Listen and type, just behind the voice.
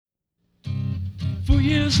For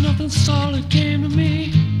years nothing solid came to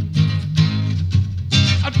me.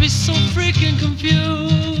 I'd be so freaking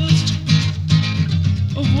confused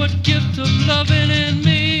of what gift of loving in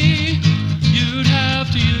me you'd have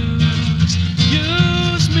to use.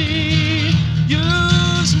 Use me,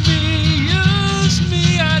 use me, use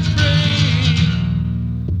me, I'd pray.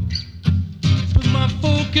 But my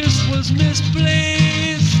focus was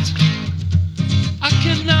misplaced. I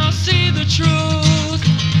can now see the truth,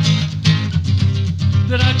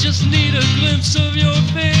 that I just need a glimpse of your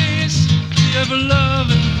face, the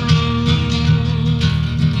ever-loving proof.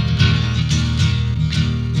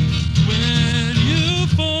 When you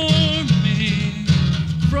formed me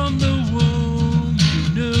from the womb, you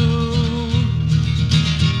knew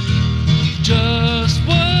just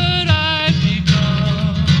what I'd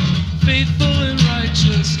become, faithful and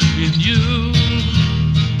righteous in you.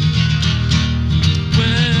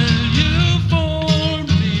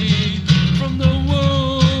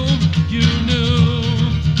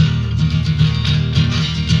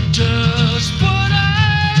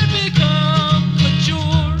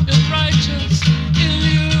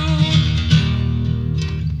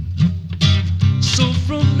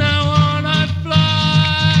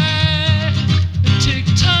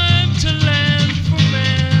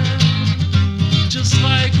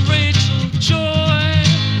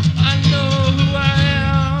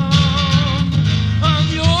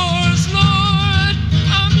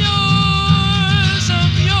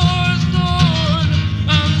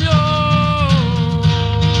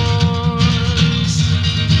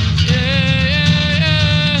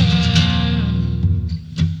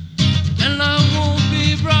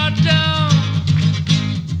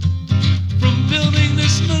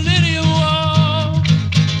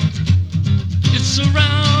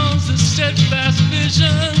 Surrounds the steadfast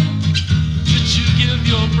vision that you give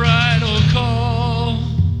your bridal call.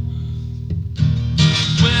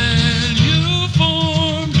 When you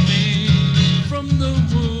formed me from the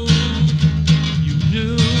womb, you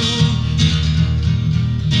knew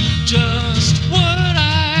just what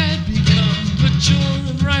I'd become, but pure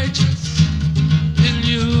and righteous in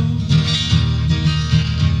you.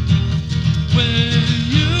 When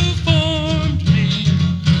you formed me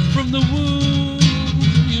from the womb,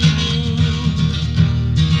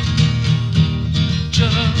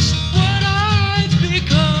 just what I'd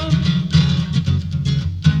become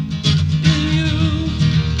in you.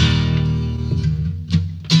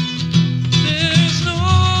 There's no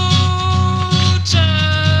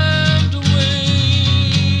time to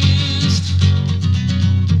waste.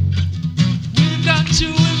 We've got to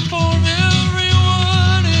inform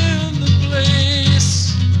everyone in the place,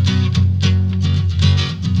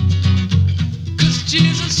 'cause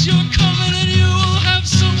Jesus, you're coming and you will have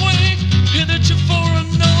some way hitherto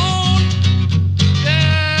unknown.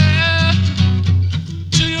 Yeah,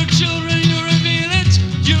 to your children you reveal it,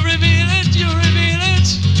 you reveal it, you reveal it.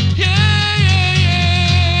 Yeah, yeah,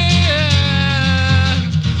 yeah.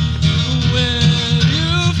 When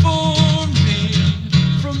you formed me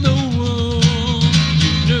from the womb,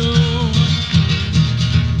 you knew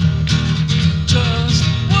just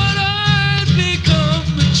what I'd become,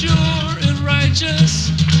 mature and righteous.